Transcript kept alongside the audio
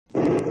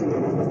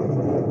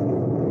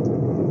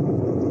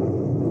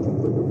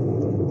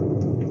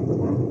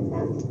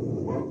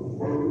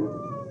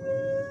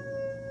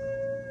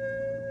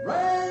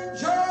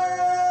Ranger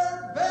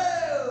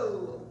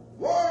Bill,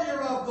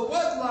 warrior of the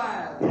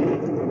woodland.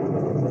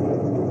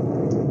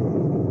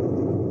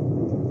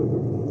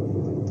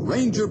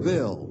 Ranger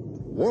Bill,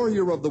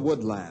 warrior of the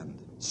woodland,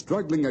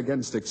 struggling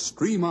against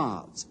extreme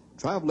odds,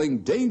 traveling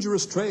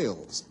dangerous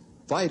trails,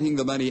 fighting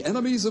the many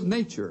enemies of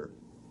nature.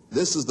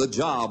 This is the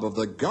job of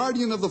the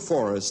guardian of the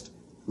forest,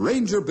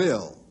 Ranger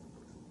Bill.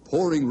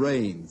 Pouring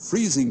rain,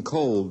 freezing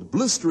cold,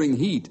 blistering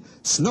heat,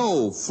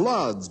 snow,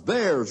 floods,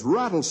 bears,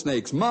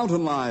 rattlesnakes,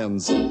 mountain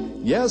lions.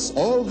 Yes,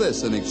 all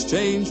this in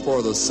exchange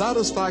for the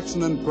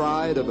satisfaction and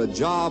pride of a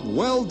job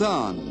well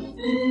done.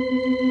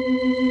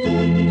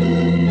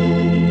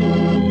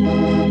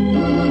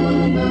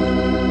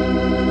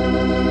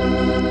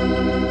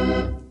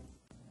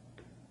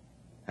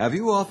 Have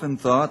you often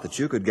thought that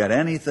you could get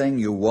anything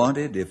you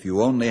wanted if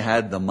you only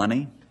had the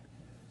money?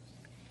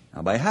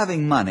 Now, by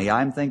having money,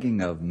 I'm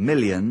thinking of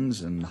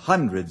millions and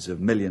hundreds of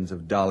millions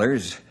of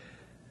dollars.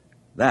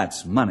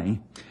 That's money.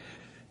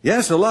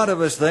 Yes, a lot of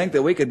us think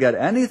that we could get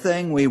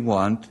anything we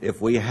want if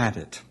we had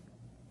it.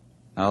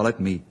 Now, let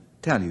me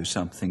tell you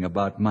something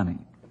about money,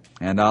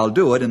 and I'll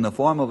do it in the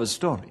form of a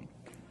story.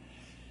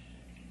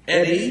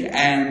 Eddie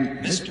and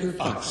Mr.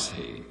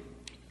 Foxy.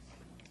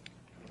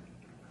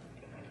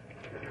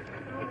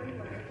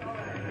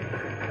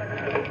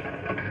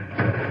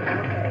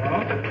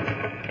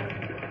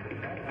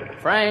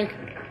 Frank?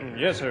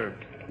 Yes, sir.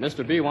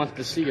 Mr. B wants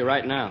to see you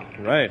right now.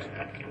 Right.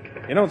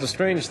 You know, the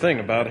strange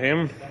thing about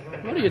him,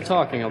 What are you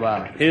talking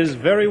about? his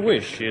very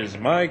wish is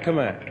my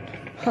command.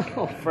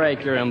 Oh,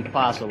 Frank, you're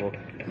impossible.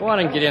 Go on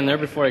and get in there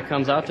before he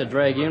comes out to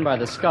drag you in by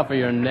the scuff of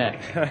your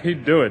neck.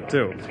 He'd do it,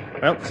 too.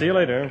 Well, see you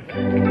later.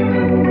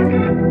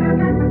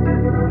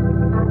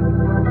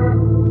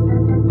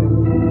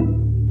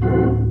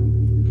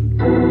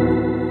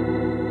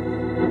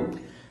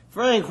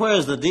 Frank,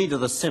 where's the deed to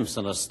the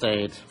Simpson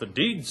estate? The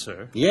deed,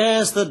 sir?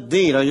 Yes, the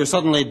deed. Are you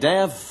suddenly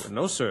deaf?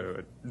 No,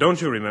 sir. Don't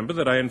you remember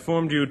that I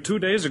informed you 2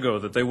 days ago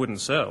that they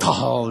wouldn't sell?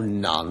 Oh,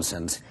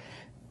 nonsense.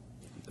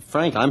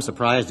 Frank, I'm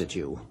surprised at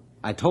you.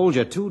 I told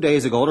you 2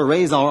 days ago to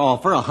raise our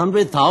offer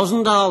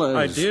 $100,000.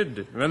 I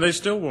did, and they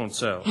still won't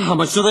sell. How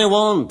much do they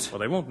want? Well,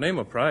 they won't name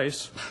a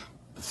price.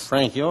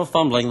 Frank, you're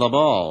fumbling the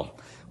ball,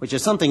 which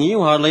is something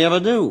you hardly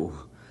ever do.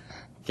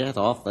 Get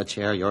off the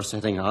chair you're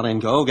sitting on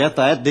and go get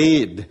that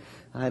deed.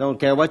 I don't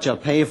care what you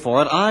pay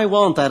for it. I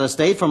want that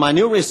estate for my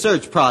new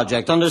research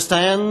project,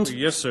 understand?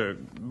 Yes, sir,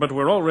 but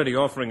we're already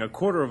offering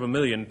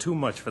 $250,000 too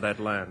much for that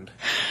land.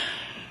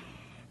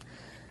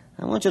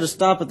 I want you to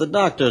stop at the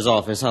doctor's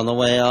office on the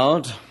way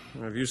out.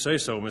 If you say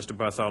so, Mr.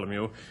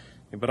 Bartholomew,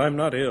 but I'm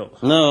not ill.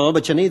 No,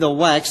 but you need the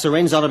wax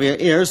syringe out of your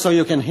ears so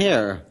you can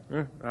hear.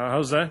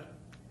 How's that?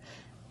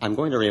 I'm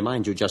going to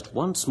remind you just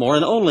once more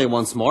and only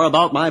once more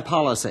about my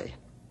policy.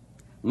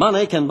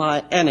 Money can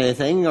buy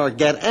anything or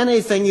get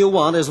anything you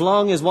want as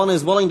long as one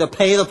is willing to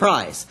pay the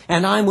price.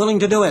 And I'm willing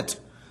to do it.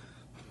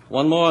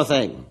 One more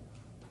thing.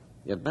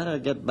 You'd better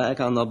get back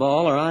on the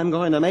ball or I'm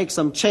going to make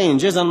some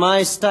changes on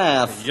my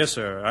staff. Yes,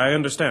 sir, I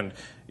understand.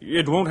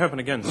 It won't happen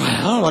again, sir.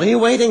 Well, what are you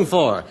waiting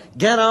for?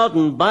 Get out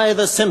and buy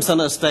the Simpson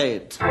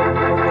estate.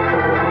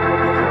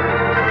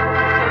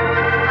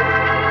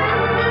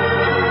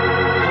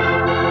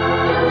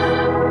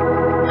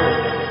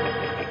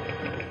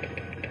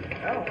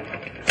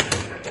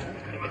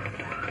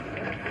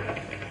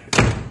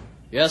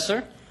 Yes,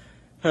 sir?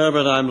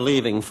 Herbert, I'm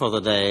leaving for the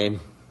day.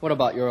 What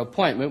about your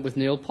appointment with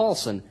Neil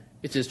Paulson?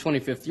 It's his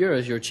 25th year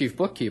as your chief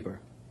bookkeeper.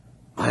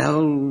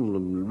 Well,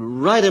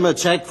 write him a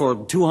check for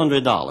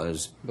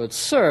 $200. But,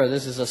 sir,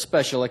 this is a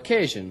special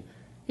occasion.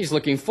 He's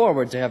looking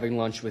forward to having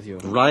lunch with you.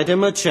 Write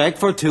him a check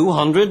for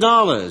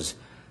 $200.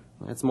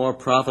 That's more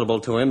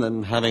profitable to him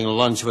than having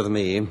lunch with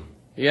me.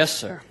 Yes,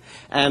 sir.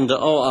 And,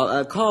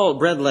 call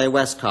Bredley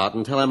Westcott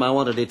and tell him I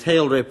want a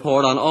detailed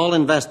report on all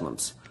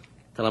investments.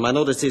 Tell him I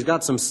noticed he's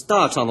got some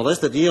stocks on the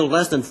list that yield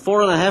less than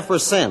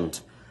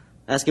 4.5%.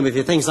 Ask him if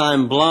he thinks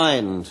I'm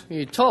blind.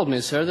 He told me,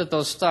 sir, that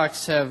those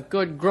stocks have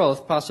good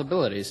growth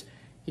possibilities.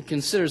 He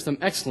considers them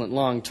excellent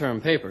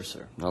long-term paper,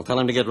 sir. I'll tell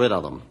him to get rid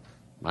of them.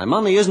 My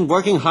money isn't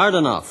working hard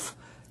enough.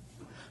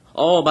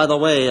 Oh, by the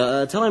way,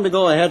 tell him to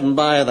go ahead and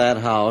buy that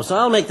house.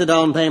 I'll make the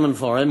down payment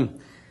for him.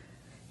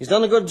 He's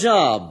done a good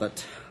job,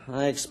 but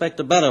I expect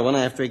a better one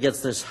after he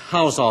gets this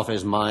house off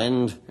his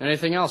mind.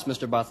 Anything else,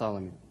 Mr.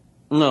 Bartholomew?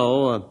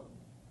 No.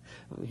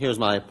 Here's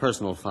my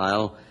personal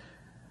file.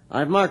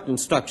 I've marked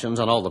instructions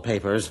on all the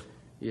papers.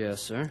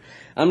 Yes, sir.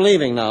 I'm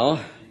leaving now.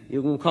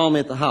 You can call me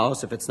at the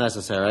house if it's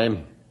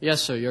necessary.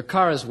 Yes, sir. Your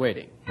car is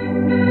waiting.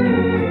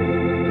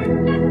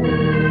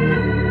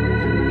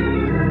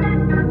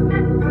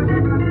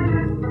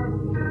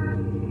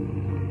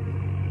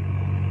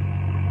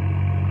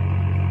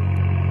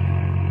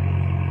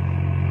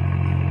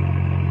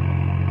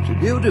 It's a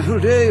beautiful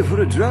day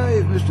for a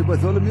drive, Mr.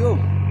 Bartholomew.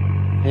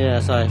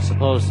 Yes, I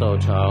suppose so,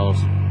 Charles.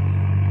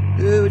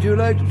 Would you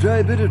like to try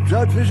a bit of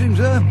trout fishing,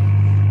 sir?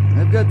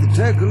 I've got the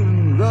tackle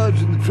and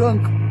rods in the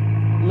trunk.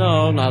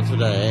 No, not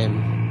today.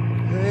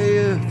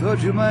 I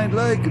thought you might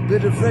like a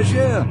bit of fresh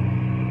air.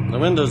 The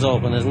window's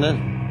open, isn't it?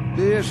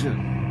 Yes, sir.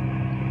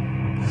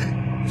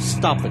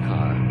 Stop the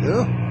car.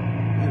 Oh?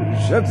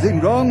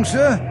 Something wrong,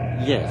 sir?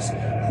 Yes.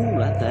 Who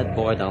let that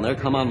boy down there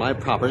come on my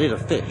property to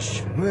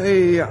fish?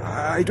 Why,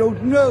 I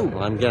don't know.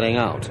 Well, I'm getting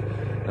out.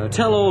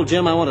 Tell old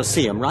Jim I want to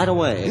see him right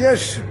away.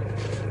 Yes, sir.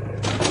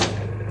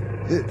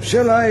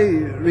 Shall I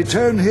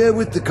return here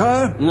with the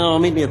car? No,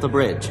 meet me at the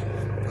bridge.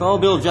 Call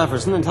Bill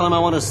Jefferson and tell him I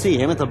want to see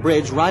him at the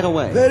bridge right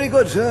away. Very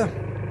good, sir.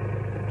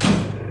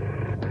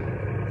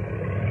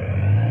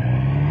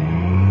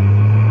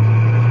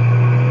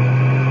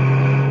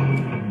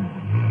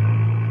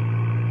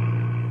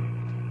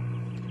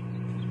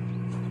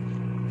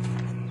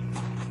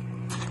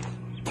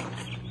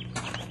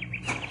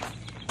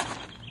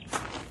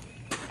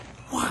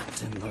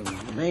 What in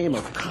the name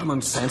of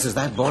common sense is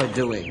that boy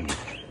doing?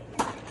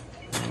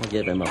 I'll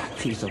give him a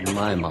piece of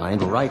my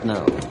mind right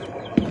now.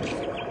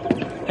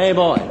 Hey,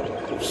 boy.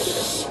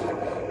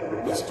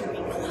 Mister, be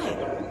quiet.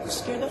 You'll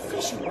scare the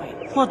fish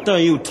away. What are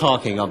you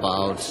talking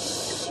about?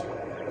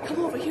 Come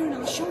over here and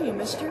I'll show you,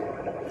 mister.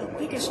 The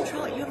biggest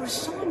trout you ever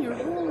saw in your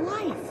whole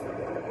life.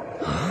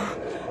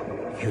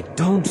 You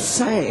don't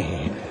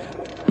say.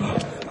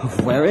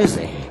 Where is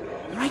he?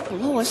 Right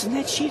below us in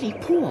that shady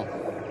pool.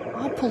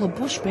 I'll pull a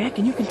bush back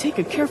and you can take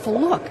a careful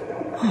look.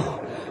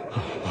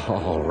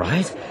 All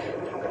right.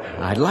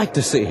 I'd like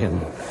to see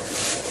him.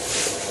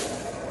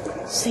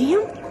 See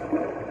him?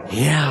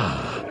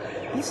 Yeah.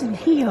 Isn't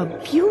he a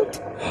beaut?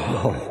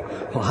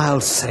 Oh, I'll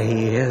say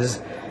he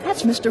is.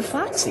 That's Mr.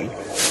 Foxy.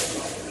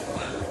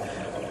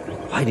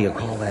 Why do you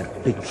call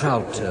that big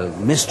trout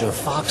Mr.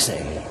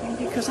 Foxy?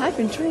 Because I've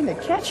been trying to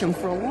catch him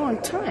for a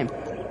long time.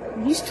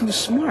 He's too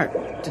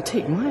smart to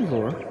take my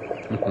lure.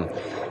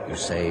 You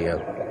say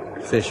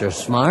fish are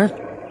smart?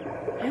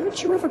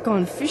 Haven't you ever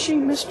gone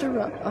fishing,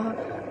 Mr.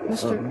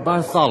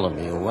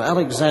 Bartholomew,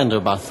 Alexander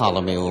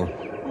Bartholomew.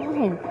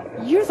 Oh,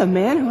 you're the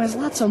man who has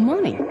lots of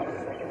money.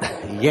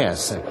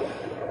 Yes,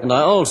 and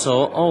I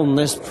also own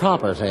this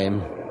property.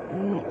 Am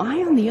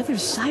I on the other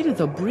side of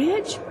the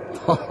bridge?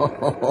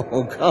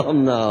 Oh,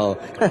 come now.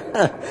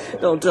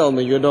 Don't tell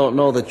me you don't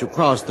know that you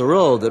crossed the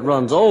road that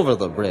runs over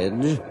the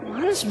bridge.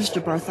 Honest,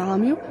 Mr.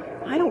 Bartholomew,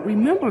 I don't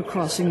remember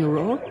crossing the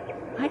road.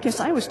 I guess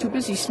I was too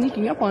busy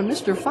sneaking up on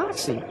Mr.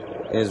 Foxy.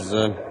 Is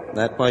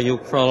that why you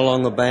crawl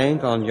along the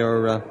bank on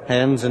your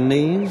hands and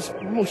knees?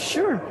 Oh,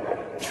 sure.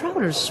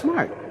 Trout are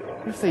smart.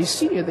 If they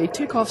see you, they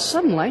take off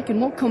sudden-like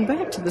and won't come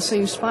back to the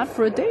same spot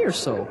for a day or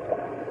so.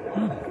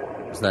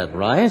 Is that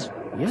right?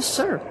 Yes,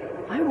 sir.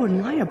 I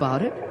wouldn't lie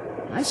about it.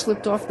 I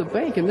slipped off the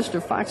bank and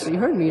Mr. Foxy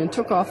heard me and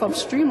took off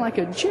upstream like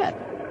a jet.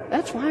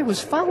 That's why I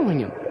was following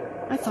him.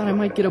 I thought I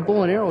might get a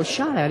bow and arrow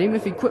shot at him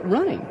if he quit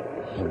running.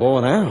 A bow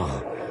and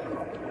arrow?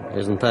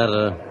 Isn't that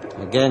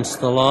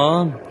against the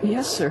law?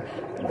 Yes, sir.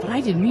 But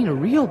I didn't mean a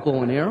real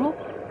bow and arrow.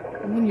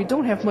 When you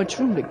don't have much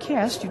room to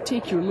cast, you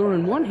take your lure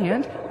in one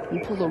hand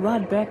and pull the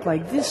rod back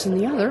like this in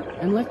the other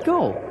and let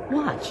go.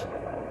 Watch.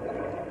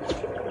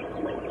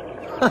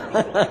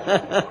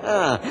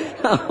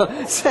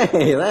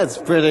 Say, that's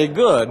pretty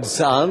good,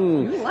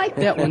 son. You liked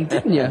that one,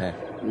 didn't you?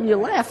 You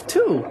laughed,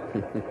 too.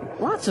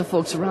 Lots of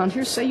folks around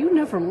here say you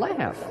never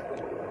laugh.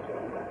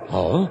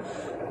 Oh?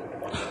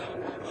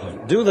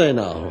 Do they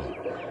now?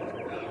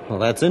 Well,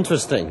 that's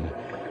interesting.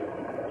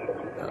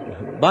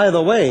 By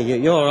the way,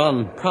 you're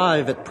on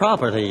private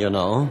property, you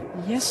know.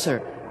 Yes,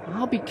 sir.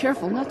 I'll be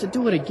careful not to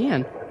do it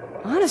again.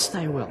 Honest,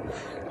 I will.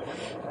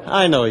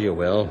 I know you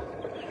will.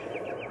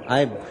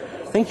 I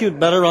think you'd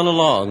better run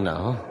along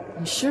now.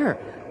 Sure.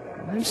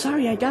 I'm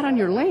sorry I got on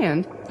your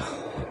land.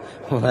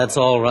 Well, that's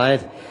all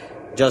right.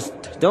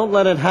 Just don't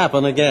let it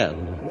happen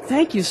again.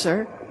 Thank you,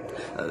 sir.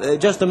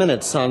 Just a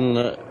minute,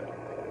 son.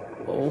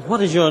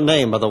 What is your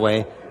name, by the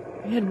way?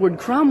 Edward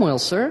Cromwell,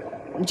 sir.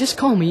 Just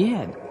call me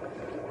Ed.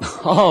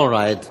 All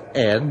right,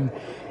 Ed.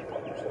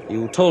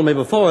 You told me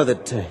before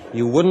that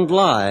you wouldn't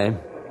lie.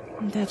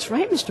 That's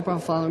right, Mr.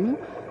 Bartholomew.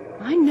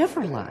 I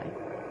never lie.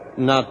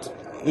 Not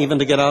even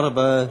to get out of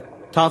a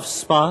tough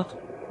spot?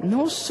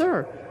 No,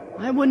 sir.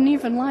 I wouldn't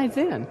even lie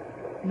then.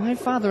 My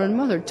father and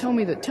mother tell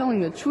me that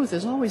telling the truth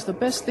is always the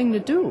best thing to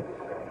do.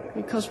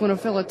 Because when a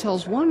fella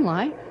tells one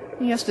lie,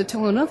 he has to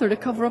tell another to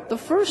cover up the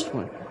first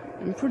one.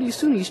 And pretty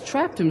soon he's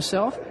trapped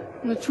himself,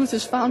 and the truth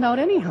is found out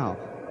anyhow.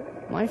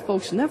 My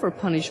folks never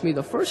punish me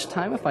the first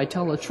time if I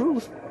tell the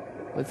truth.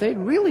 But they'd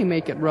really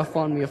make it rough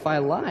on me if I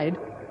lied.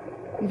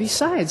 And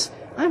besides,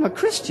 I'm a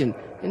Christian,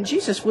 and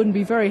Jesus wouldn't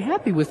be very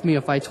happy with me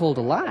if I told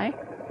a lie.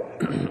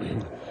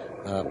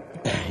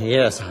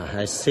 Yes,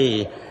 I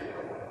see.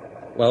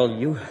 Well,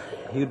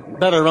 you'd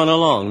better run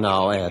along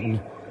now, Ed.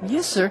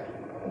 Yes, sir.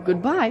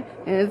 Goodbye,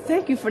 and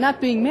thank you for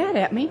not being mad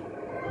at me.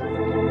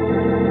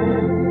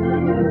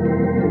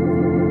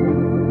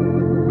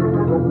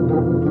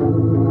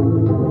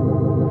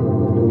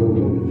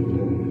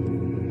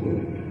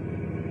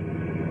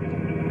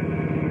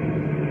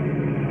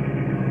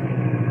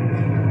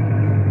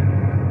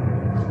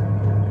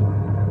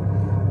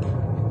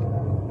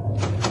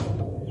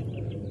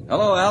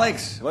 Hello,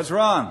 Alex. What's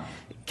wrong?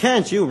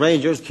 Can't you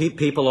rangers keep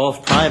people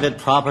off private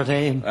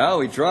property? Well,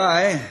 we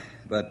try,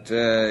 but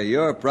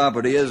your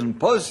property isn't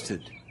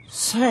posted.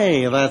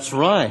 Say, that's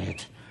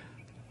right.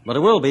 But it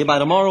will be by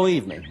tomorrow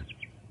evening.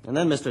 And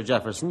then, Mr.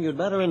 Jefferson, you'd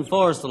better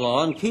enforce the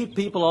law and keep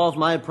people off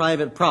my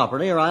private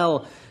property, or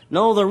I'll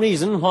know the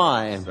reason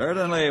why.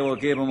 Certainly we'll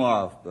keep them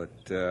off,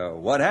 but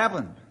what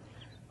happened?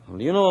 Well,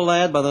 do you know a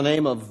lad by the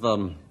name of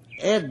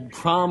Ed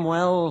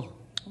Cromwell?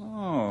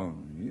 Oh,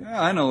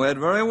 yeah, I know Ed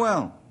very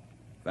well.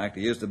 In fact,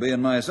 he used to be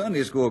in my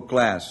Sunday school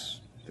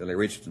class till he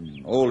reached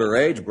an older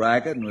age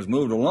bracket and was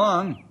moved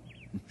along.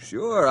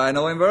 Sure, I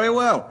know him very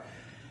well.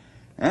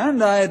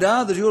 And I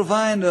doubt that you'll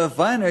find a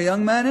finer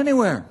young man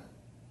anywhere.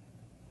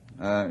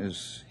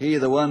 Is he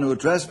the one who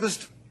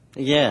trespassed?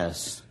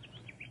 Yes.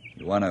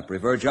 You want to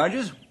prefer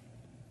charges?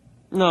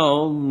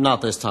 No,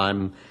 not this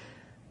time.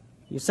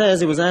 He says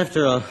he was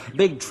after a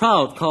big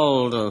trout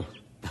called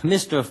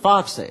Mr.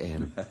 Foxy.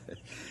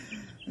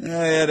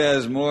 Ed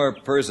has more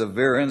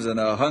perseverance than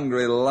a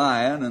hungry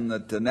lion and the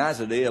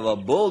tenacity of a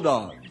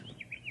bulldog.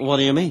 What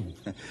do you mean?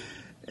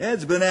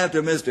 Ed's been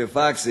after Mr.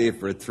 Foxy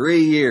for 3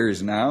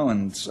 years now,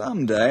 and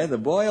someday the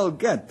boy will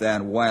get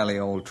that wily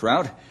old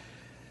trout.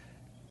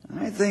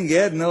 I think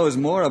Ed knows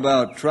more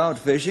about trout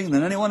fishing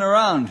than anyone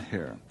around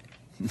here.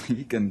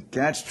 He can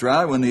catch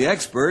trout when the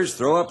experts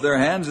throw up their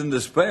hands in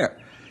despair.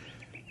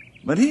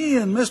 But he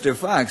and Mr.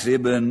 Foxy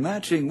have been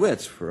matching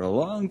wits for a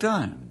long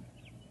time.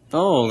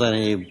 Oh, then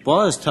he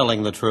was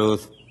telling the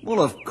truth. Well,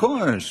 of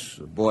course,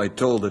 the boy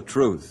told the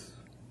truth.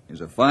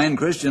 He's a fine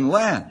Christian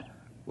lad.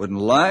 Wouldn't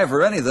lie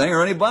for anything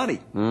or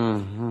anybody.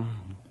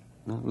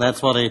 Mm-hmm.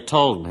 That's what he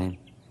told me.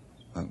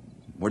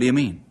 What do you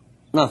mean?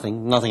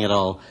 Nothing at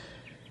all.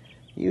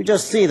 You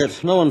just see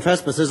that no one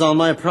trespasses on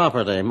my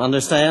property,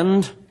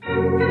 understand?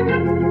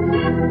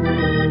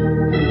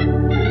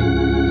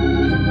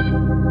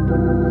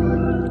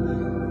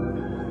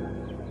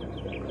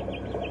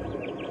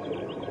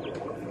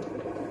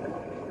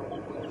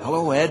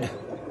 Hello, Ed.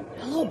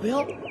 Hello,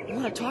 Bill. You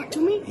want to talk to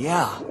me?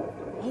 Yeah.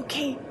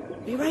 Okay,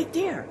 be right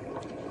there.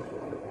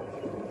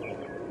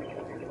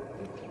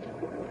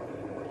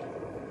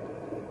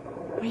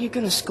 Are you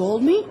going to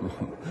scold me?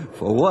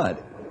 For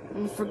what?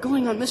 For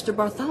going on Mr.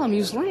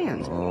 Bartholomew's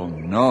land. Oh,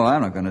 no,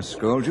 I'm not going to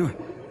scold you.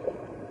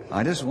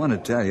 I just want to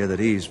tell you that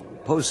he's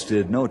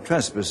posted no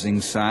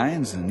trespassing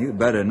signs, and you'd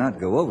better not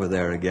go over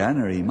there again,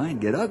 or he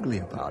might get ugly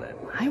about it.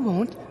 I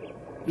won't.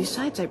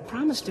 Besides, I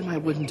promised him I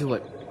wouldn't do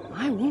it.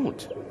 I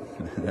won't.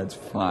 That's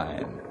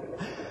fine.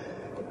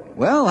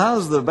 Well,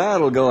 how's the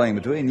battle going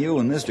between you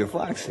and Mr.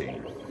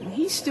 Foxy?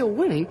 He's still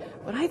winning,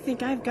 but I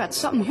think I've got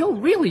something he'll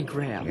really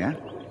grab. Yeah?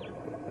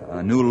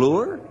 A new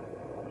lure?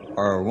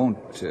 Or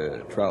won't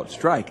trout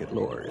strike at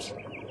lures?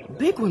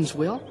 Big ones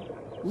will.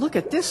 Look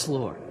at this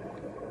lure.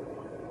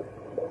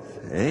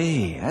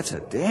 Hey, that's a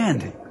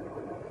dandy.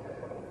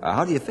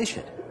 How do you fish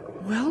it?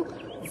 Well,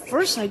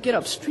 first I get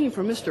upstream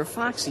for Mr.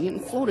 Foxy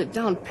and float it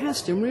down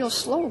past him real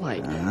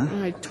slow-like.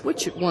 And I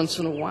twitch it once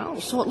in a while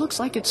so it looks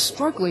like it's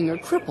struggling or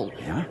crippled.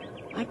 Yeah?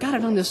 I got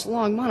it on this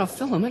long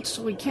monofilament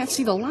so he can't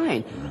see the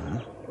line.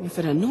 If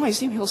it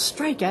annoys him, he'll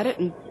strike at it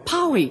and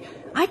powie!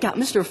 I got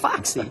Mr.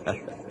 Foxy.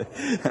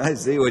 I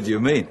see what you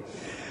mean.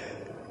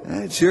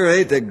 I'd sure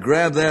hate to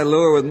grab that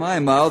lure with my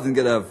mouth and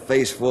get a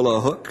face full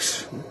of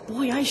hooks.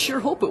 Boy, I sure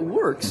hope it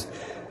works.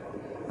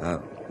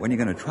 When are you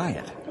going to try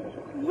it?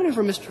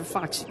 Whenever Mr.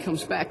 Foxy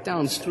comes back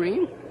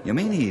downstream. You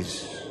mean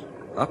he's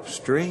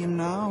upstream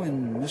now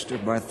in Mr.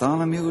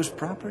 Bartholomew's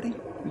property?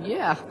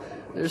 Yeah,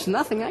 there's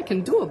nothing I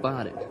can do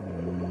about it.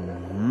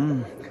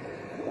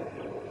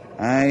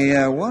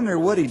 I wonder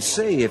what he'd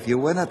say if you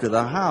went up to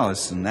the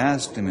house and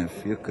asked him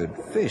if you could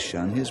fish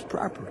on his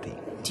property.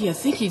 Do you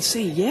think he'd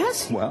say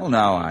yes? Well,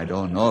 now, I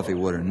don't know if he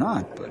would or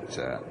not, but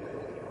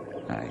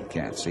I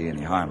can't see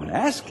any harm in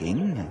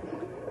asking.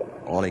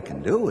 All he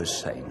can do is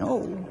say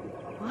no.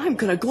 I'm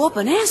gonna go up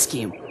and ask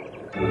him.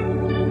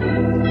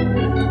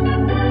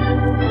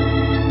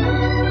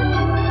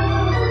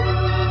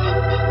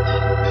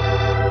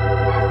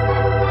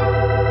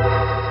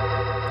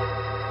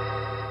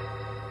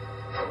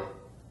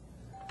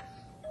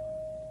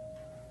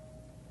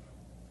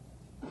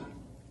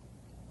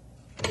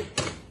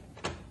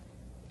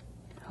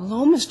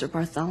 Hello, Mr.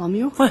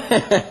 Bartholomew.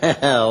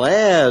 Well,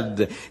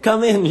 Ed,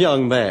 come in,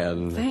 young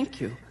man.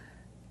 Thank you.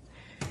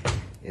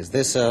 Is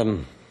this a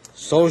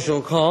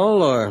social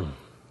call or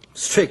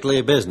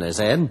strictly business,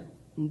 Ed?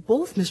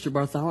 Both, Mr.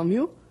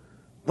 Bartholomew.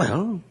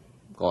 Well,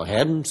 go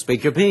ahead and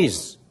speak your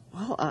piece.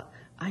 Well,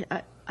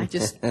 I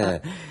just...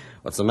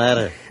 What's the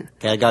matter?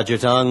 Cat got your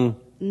tongue?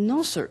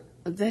 No, sir.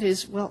 That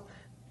is,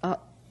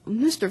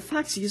 Mr.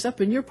 Foxy is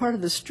up in your part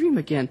of the stream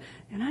again,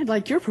 and I'd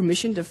like your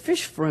permission to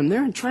fish for him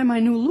there and try my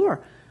new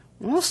lure.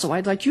 Also,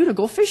 I'd like you to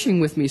go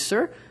fishing with me,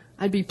 sir.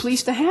 I'd be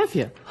pleased to have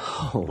you.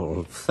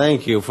 Oh,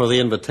 thank you for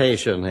the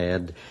invitation,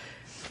 Ed.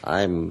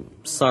 I'm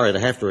sorry to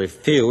have to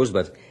refuse,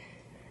 but,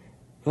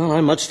 well,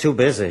 I'm much too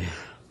busy.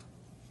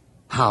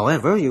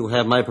 However, you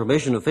have my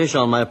permission to fish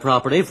on my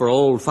property for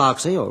old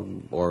Foxy, or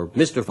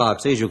Mr.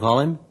 Foxy, as you call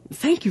him.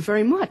 Thank you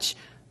very much.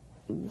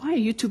 Why are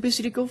you too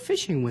busy to go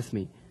fishing with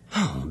me?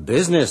 Oh,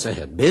 business,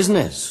 Ed,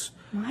 business.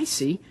 I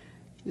see.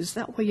 Is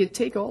that why you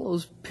take all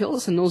those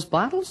pills and those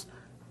bottles?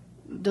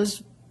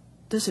 Does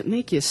it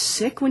make you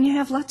sick when you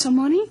have lots of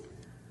money?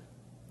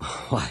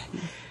 Why,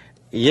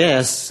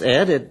 yes,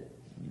 Ed,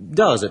 it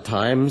does at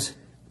times.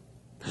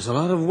 There's a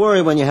lot of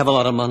worry when you have a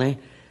lot of money.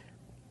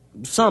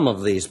 Some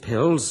of these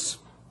pills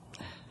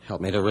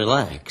help me to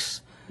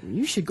relax.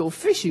 You should go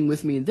fishing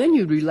with me, and then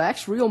you'd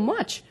relax real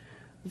much.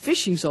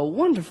 Fishing's a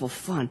wonderful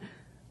fun.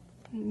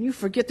 You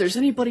forget there's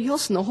anybody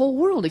else in the whole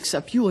world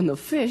except you and the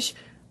fish,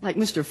 like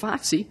Mr.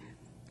 Foxy.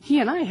 He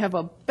and I have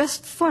a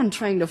best fun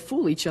trying to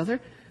fool each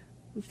other.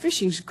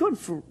 Fishing's good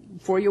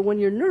for you when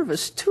you're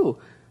nervous, too.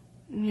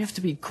 You have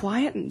to be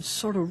quiet and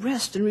sort of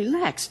rest and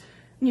relax,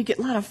 and you get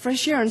a lot of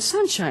fresh air and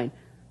sunshine.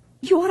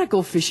 You ought to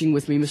go fishing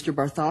with me, Mr.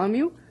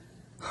 Bartholomew.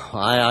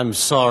 I'm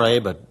sorry,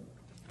 but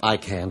I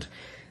can't.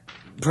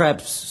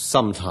 Perhaps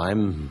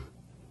sometime.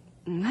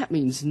 That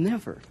means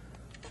never.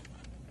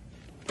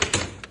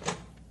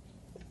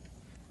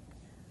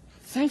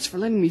 Thanks for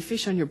letting me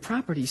fish on your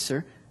property,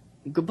 sir.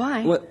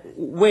 Goodbye.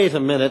 Wait a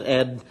minute,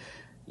 Ed.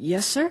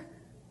 Yes, sir?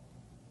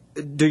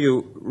 Do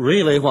you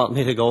really want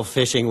me to go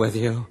fishing with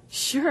you?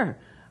 Sure.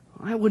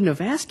 I wouldn't have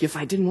asked you if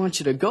I didn't want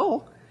you to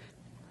go.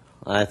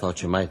 I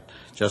thought you might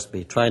just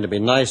be trying to be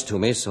nice to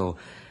me, so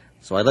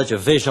I let you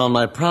fish on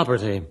my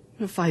property.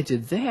 If I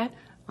did that,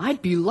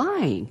 I'd be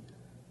lying.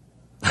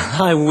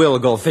 I will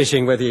go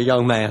fishing with you,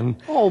 young man.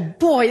 Oh,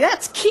 boy,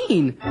 that's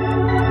keen.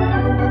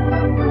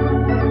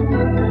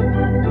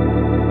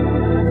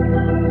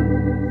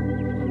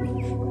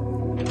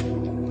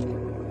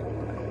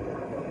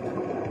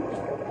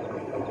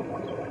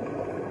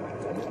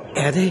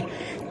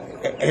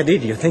 Eddie,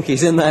 do you think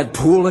he's in that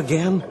pool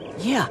again?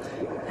 Yeah,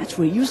 that's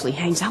where he usually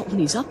hangs out when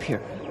he's up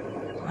here.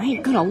 I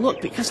ain't gonna look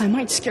because I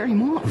might scare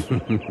him off.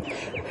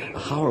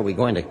 How are we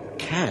going to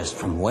cast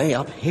from way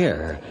up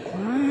here?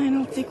 I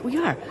don't think we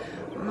are.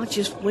 I'll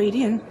just wade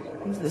into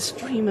the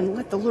stream and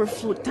let the lure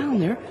float down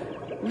there,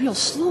 real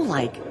slow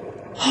like.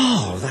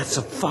 Oh, that's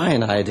a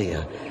fine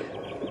idea.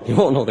 You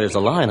won't know there's a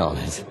line on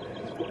it.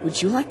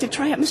 Would you like to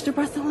try it, Mr.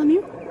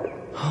 Bartholomew?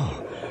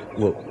 Oh,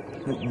 well,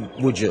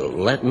 would you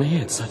let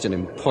me at such an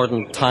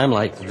important time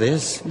like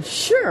this?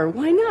 Sure,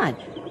 why not?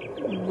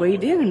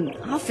 Wade in and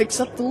I'll fix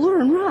up the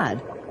lure and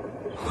rod.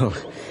 Well,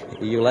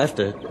 you'll have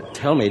to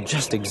tell me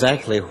just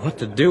exactly what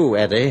to do,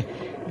 Eddie.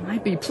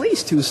 I'd be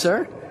pleased to,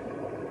 sir.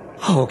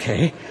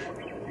 Okay.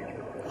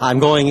 I'm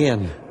going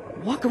in.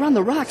 Walk around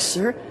the rocks,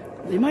 sir.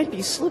 They might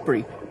be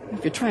slippery.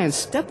 If you try and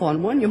step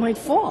on one, you might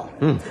fall.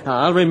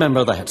 I'll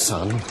remember that,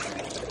 son.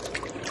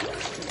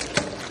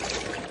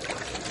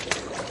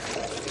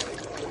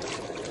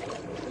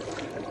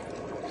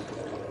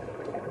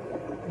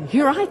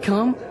 Here I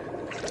come.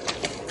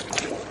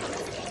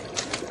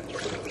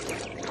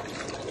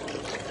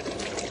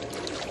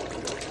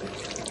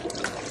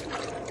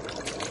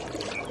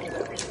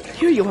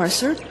 Here you are,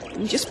 sir.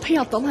 You just pay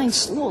out the line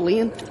slowly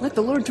and let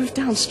the lure drift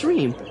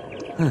downstream.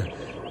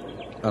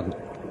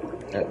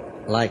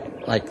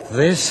 Like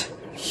this?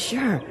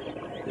 Sure.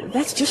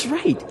 That's just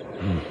right.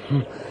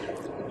 Mm-hmm.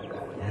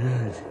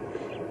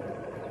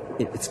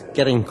 It's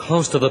getting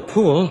close to the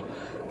pool.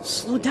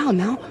 Slow down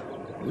now.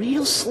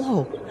 Real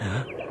slow.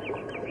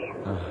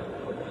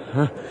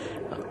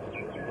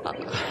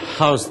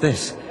 How's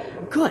this?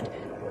 Good.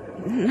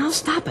 Now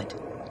stop it.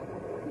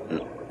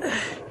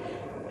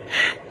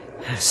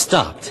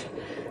 Stopped.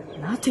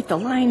 Now take the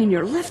line in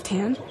your left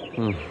hand.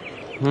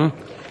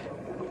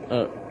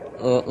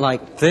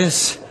 Like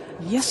this?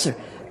 Yes, sir.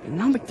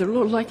 Now make the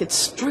lure like it's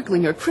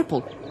struggling or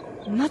crippled.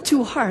 Not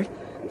too hard.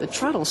 The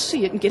trout will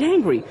see it and get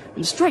angry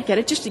and strike at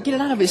it just to get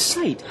it out of his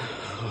sight.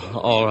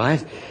 All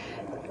right.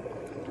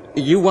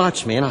 You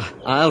watch me and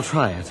I'll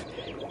try it.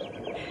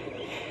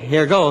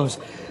 Here goes.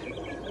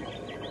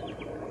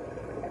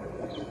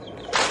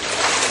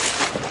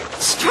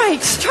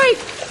 Strike! Strike!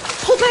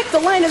 Pull back the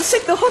line and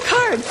sink the hook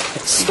hard.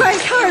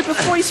 Strike hard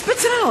before he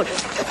spits it out.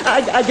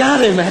 I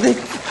got him, Eddie.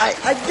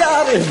 I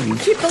got him.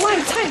 Keep the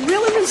line tight,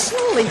 reel him in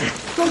slowly.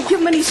 Don't give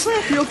him any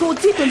slack or he'll go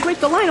deep and break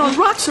the line on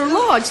rocks or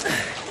logs.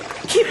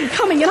 Keep him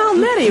coming and I'll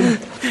net him.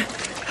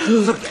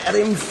 Look at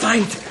him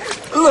fight.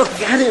 Look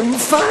at him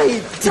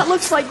fight. That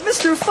looks like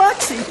Mr.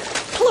 Foxy.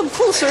 Pull him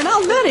closer and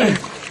I'll net him.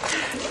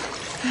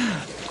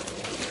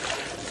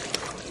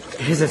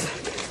 Is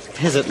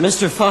it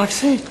Mr.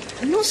 Foxy?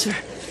 No, sir.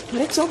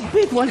 But it's a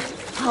big one.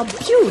 A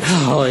beaut.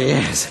 Oh,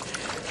 yes.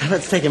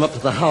 Let's take him up to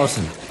the house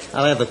and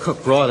I'll have the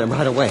cook broil him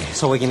right away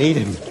so we can eat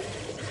him.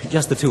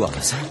 Just the two of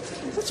us.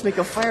 Let's make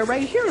a fire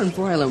right here and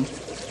broil him.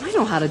 I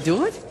know how to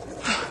do it.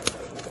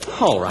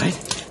 All right.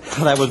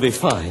 That would be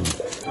fine.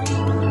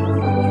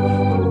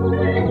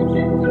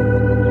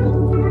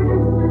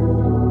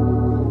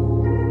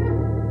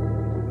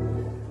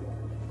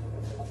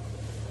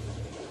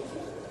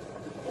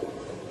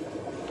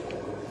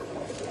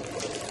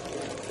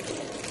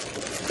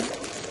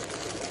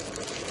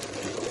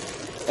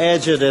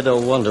 Ed, you did a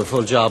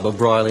wonderful job of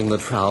broiling the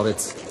trout.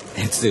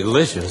 It's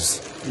delicious.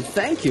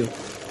 Thank you.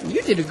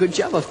 You did a good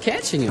job of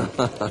catching him.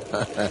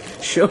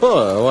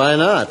 Sure, why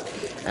not?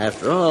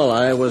 After all,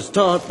 I was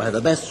taught by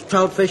the best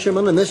trout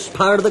fishermen in this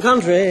part of the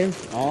country.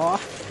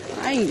 Aw,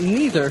 I ain't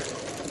neither.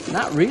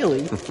 Not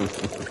really.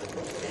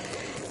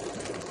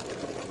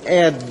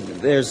 Ed,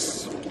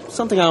 there's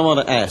something I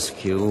want to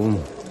ask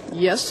you.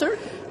 Yes, sir?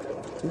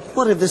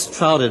 What if this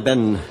trout had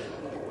been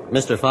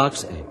Mr.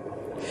 Foxy?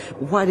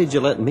 Why did you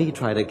let me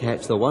try to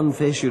catch the one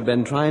fish you'd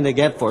been trying to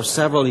get for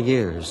several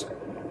years?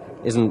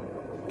 Isn't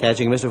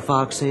catching Mr.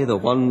 Foxy the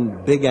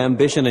one big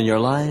ambition in your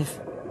life?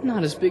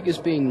 Not as big as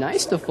being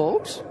nice to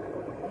folks.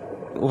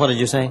 What did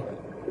you say?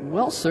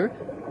 Well, sir,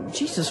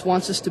 Jesus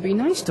wants us to be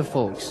nice to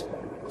folks.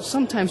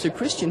 Sometimes a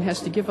Christian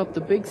has to give up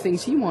the big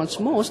things he wants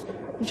most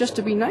just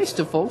to be nice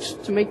to folks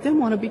to make them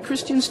want to be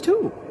Christians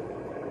too.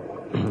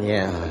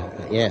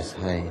 Yes,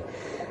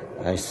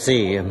 I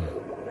see.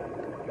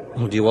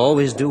 Well, do you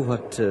always do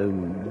what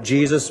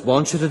Jesus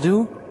wants you to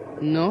do?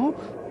 No,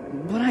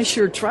 but I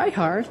sure try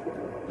hard.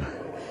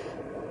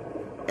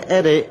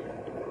 Eddie,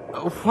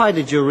 why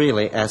did you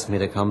really ask me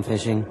to come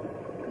fishing?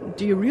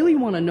 Do you really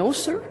want to know,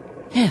 sir?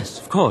 Yes,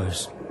 of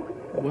course.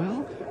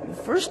 Well,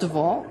 first of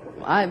all,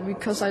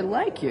 because I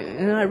like you,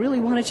 and I really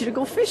wanted you to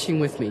go fishing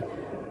with me.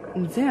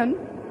 And then,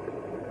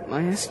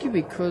 I asked you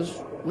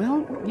because,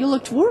 well, you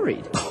looked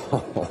worried.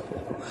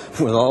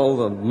 With all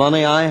the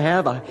money I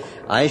have,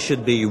 I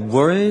should be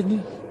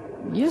worried?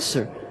 Yes,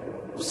 sir.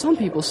 Some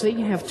people say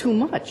you have too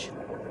much.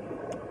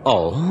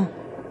 Oh?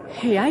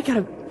 Hey, I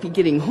gotta be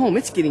getting home.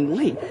 It's getting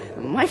late.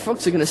 My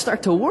folks are gonna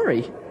start to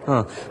worry.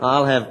 Huh.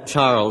 I'll have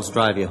Charles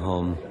drive you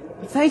home.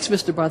 Thanks,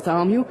 Mr.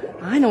 Bartholomew.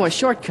 I know a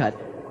shortcut.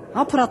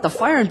 I'll put out the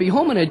fire and be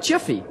home in a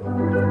jiffy.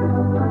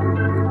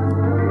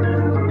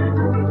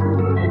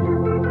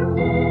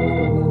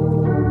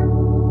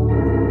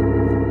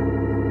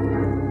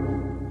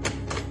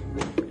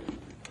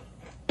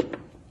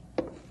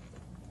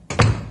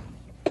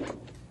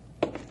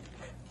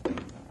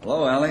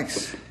 Hello,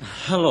 Alex.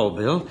 Hello,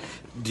 Bill.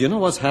 Do you know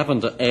what's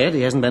happened to Ed?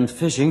 He hasn't been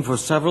fishing for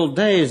several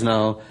days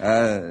now.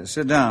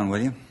 Sit down,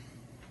 will you?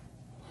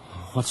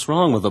 What's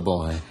wrong with the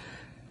boy?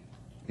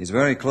 He's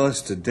very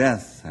close to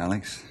death,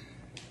 Alex.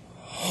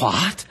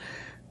 What?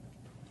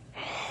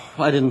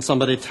 Why didn't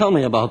somebody tell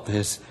me about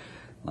this?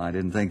 I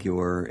didn't think you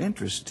were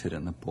interested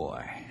in the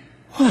boy.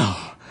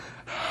 Well,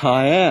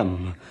 I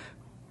am.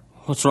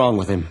 What's wrong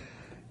with him?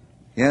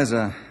 He has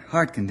a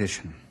heart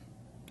condition.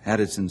 Had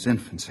it since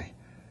infancy.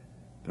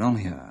 But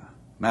only a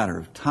matter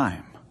of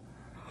time.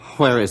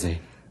 Where is he?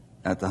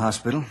 At the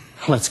hospital.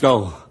 Let's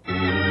go.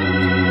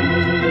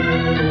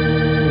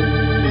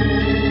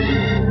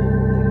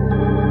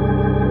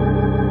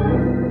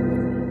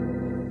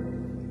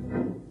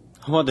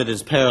 What did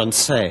his parents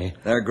say?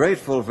 They're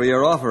grateful for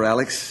your offer,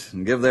 Alex,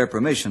 and give their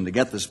permission to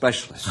get the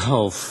specialist.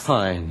 Oh,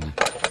 fine.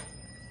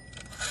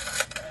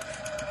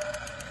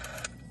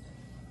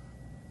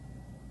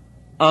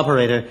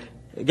 Operator,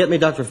 get me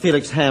Dr.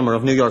 Felix Hammer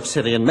of New York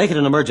City and make it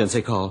an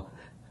emergency call.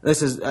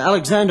 This is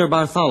Alexander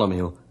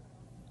Bartholomew.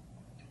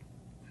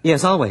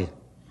 Yes, I'll wait.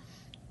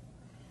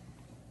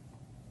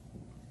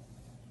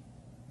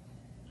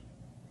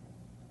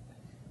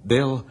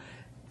 Bill?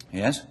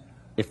 Yes?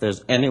 If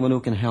there's anyone who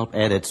can help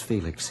Ed, it's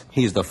Felix.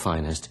 He's the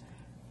finest.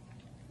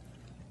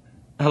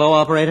 Hello,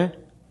 operator?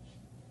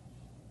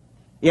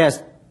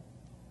 Yes.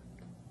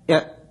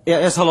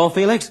 Yes, hello,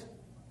 Felix?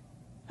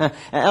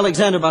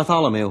 Alexander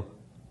Bartholomew.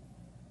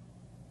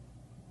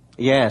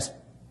 Yes.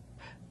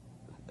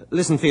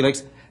 Listen,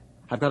 Felix,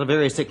 I've got a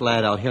very sick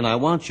lad out here, and I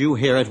want you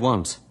here at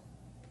once.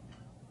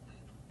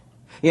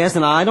 Yes,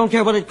 and I don't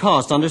care what it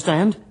costs,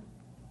 understand?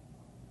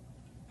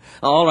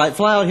 All right,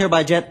 fly out here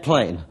by jet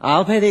plane.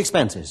 I'll pay the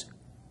expenses.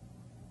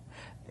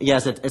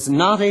 Yes, it's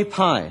not a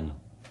pine.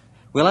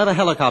 We'll have a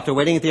helicopter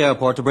waiting at the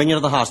airport to bring you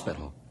to the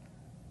hospital.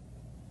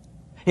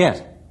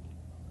 Yes.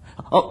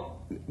 Oh,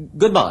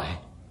 goodbye.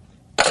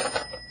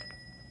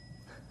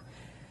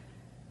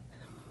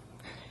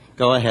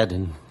 Go ahead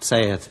and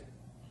say it.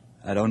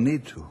 I don't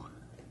need to.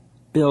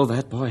 Bill,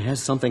 that boy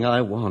has something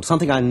I want,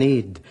 something I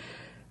need.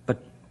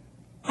 But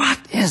what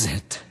is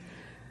it?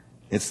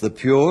 It's the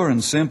pure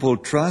and simple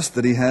trust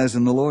that he has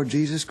in the Lord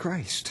Jesus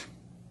Christ.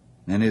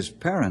 And his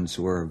parents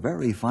were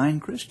very fine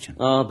Christians.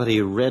 Oh, but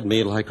he read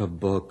me like a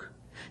book.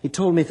 He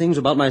told me things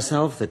about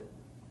myself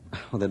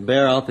that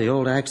bear out the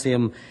old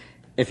axiom,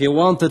 if you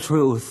want the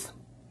truth,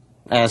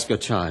 ask a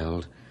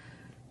child.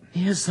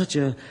 He has such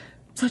a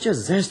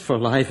zest for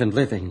life and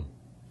living.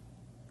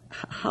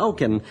 How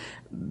can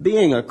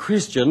being a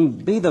Christian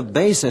be the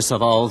basis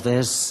of all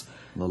this?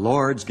 The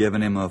Lord's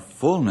given him a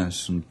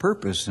fullness and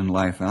purpose in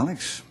life,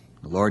 Alex.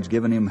 The Lord's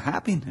given him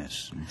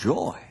happiness and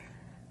joy.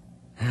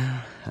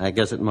 I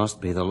guess it must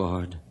be the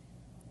Lord.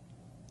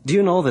 Do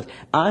you know that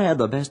I had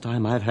the best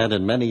time I've had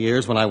in many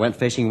years when I went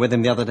fishing with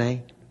him the other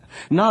day?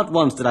 Not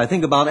once did I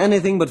think about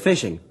anything but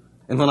fishing.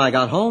 And when I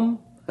got home,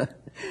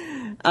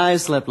 I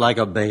slept like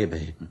a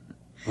baby.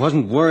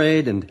 Wasn't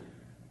worried, and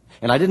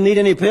I didn't need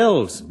any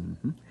pills.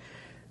 Mm-hmm.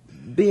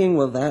 Being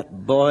with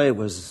that boy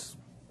was,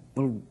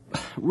 well,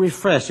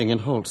 refreshing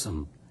and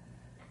wholesome.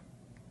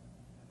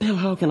 Bill,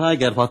 how can I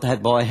get what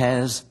that boy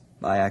has?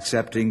 By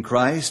accepting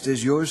Christ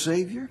as your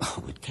Savior?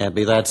 Oh, it can't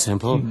be that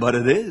simple. But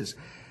it is.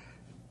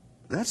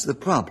 That's the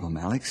problem,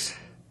 Alex.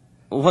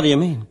 What do you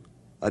mean?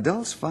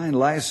 Adults find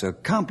life so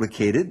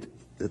complicated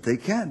that they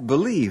can't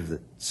believe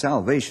that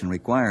salvation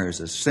requires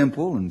a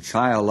simple and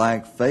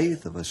childlike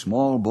faith of a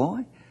small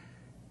boy.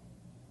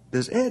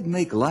 Does Ed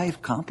make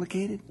life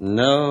complicated?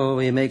 No,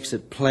 he makes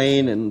it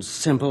plain and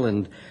simple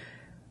and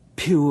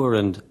pure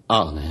and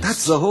honest.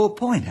 That's the whole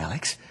point,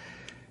 Alex.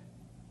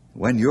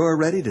 When you're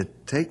ready to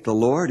take the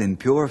Lord in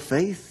pure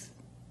faith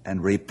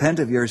and repent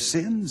of your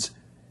sins,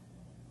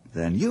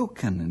 then you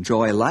can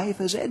enjoy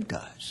life as Ed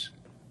does.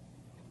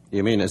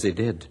 You mean as he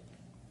did?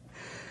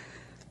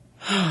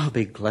 I'll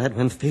be glad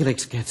when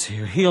Felix gets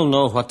here. He'll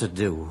know what to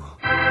do.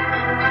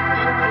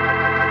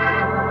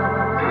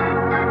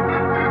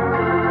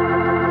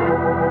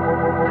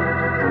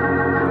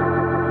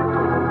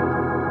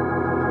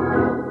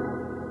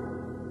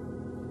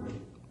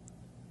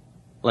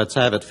 Let's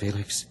have it,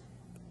 Felix.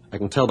 I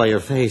can tell by your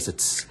face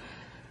it's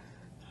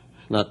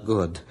not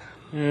good.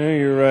 Yeah,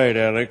 you're right,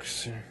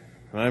 Alex.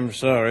 I'm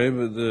sorry,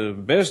 but the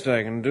best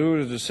I can do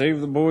is to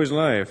save the boy's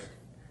life.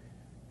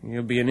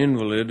 He'll be an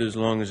invalid as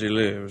long as he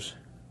lives.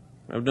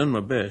 I've done my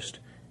best.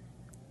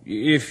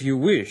 If you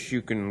wish,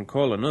 you can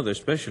call another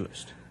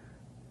specialist.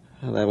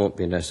 Well, that won't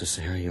be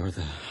necessary. You're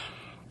the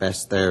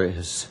best there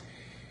is.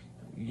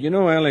 You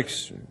know,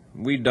 Alex,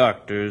 we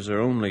doctors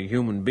are only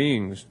human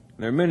beings.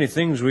 There are many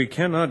things we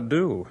cannot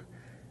do.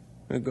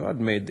 God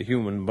made the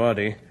human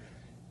body.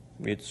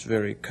 It's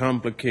very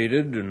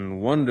complicated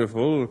and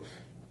wonderful,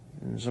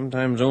 and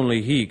sometimes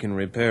only He can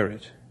repair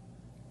it.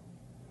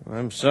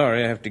 I'm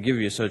sorry I have to give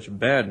you such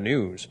bad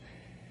news.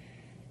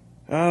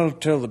 I'll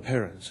tell the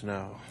parents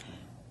now.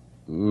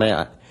 May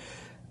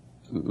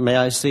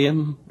I see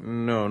him?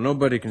 No,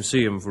 nobody can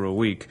see him for a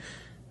week.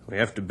 We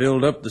have to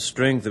build up the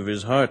strength of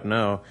his heart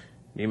now.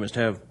 He must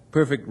have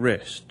perfect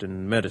rest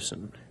and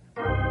medicine.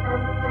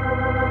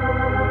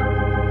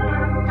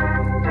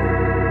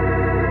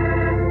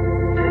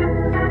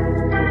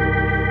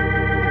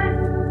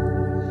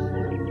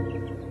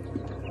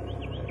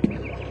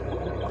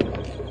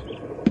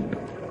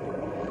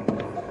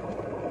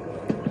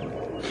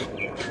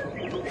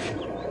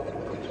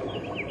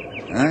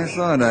 I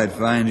thought I'd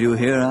find you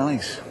here,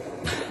 Alex.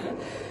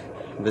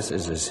 This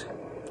is as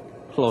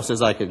close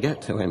as I could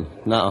get to him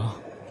now.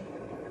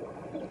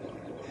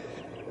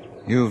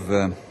 You've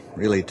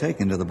really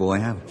taken to the boy,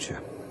 haven't you?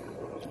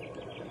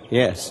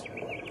 Yes.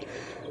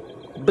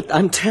 But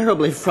I'm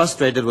terribly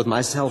frustrated with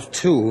myself,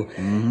 too.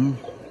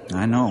 Mm-hmm.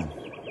 I know.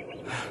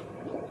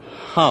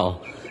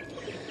 How?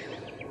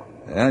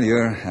 Well,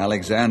 you're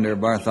Alexander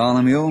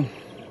Bartholomew,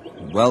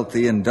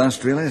 wealthy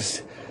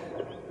industrialist,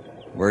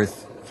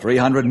 worth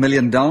 $300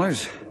 million.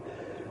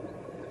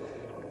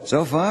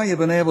 So far, you've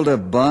been able to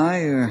buy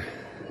or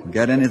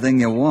get anything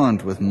you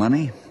want with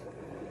money.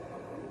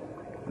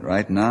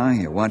 Right now,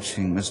 you're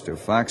watching Mr.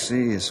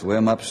 Foxy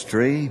swim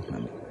upstream,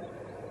 and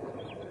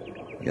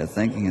you're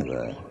thinking of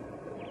the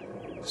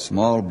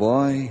small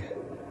boy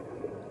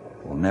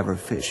who will never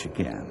fish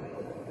again.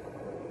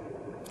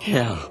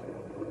 Yeah.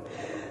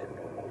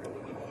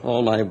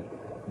 All my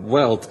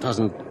wealth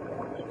doesn't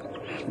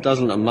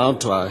amount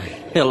to a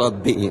hill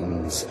of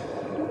beans.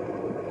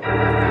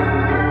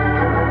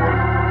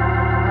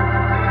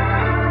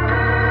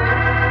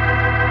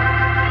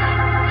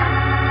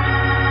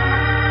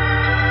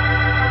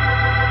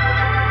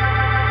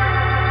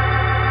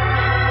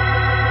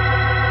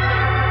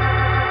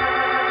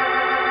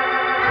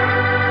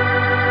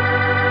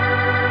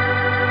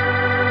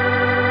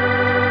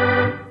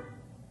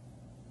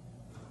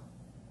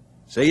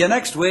 See you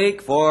next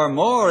week for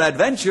more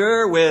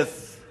adventure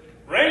with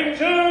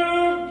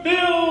Ranger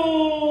Bill!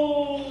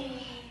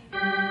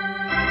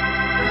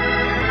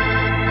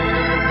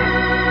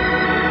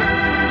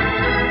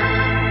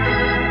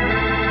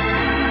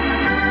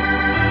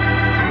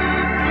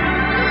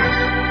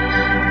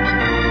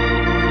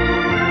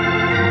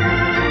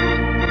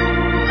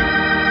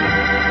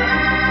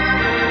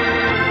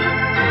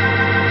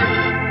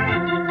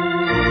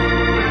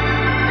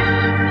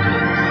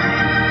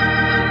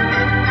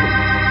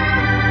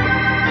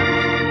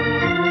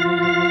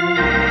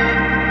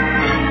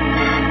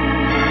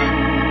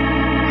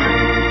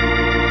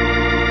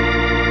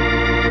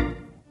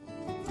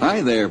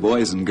 Hi there,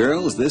 boys and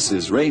girls. This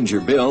is Ranger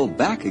Bill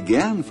back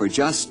again for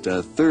just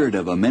a third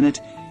of a minute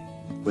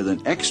with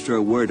an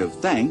extra word of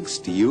thanks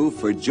to you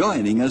for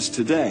joining us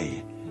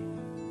today.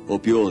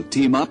 Hope you'll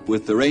team up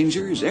with the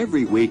Rangers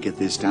every week at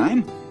this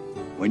time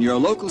when your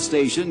local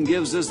station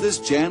gives us this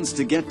chance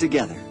to get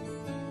together.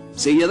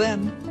 See you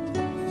then.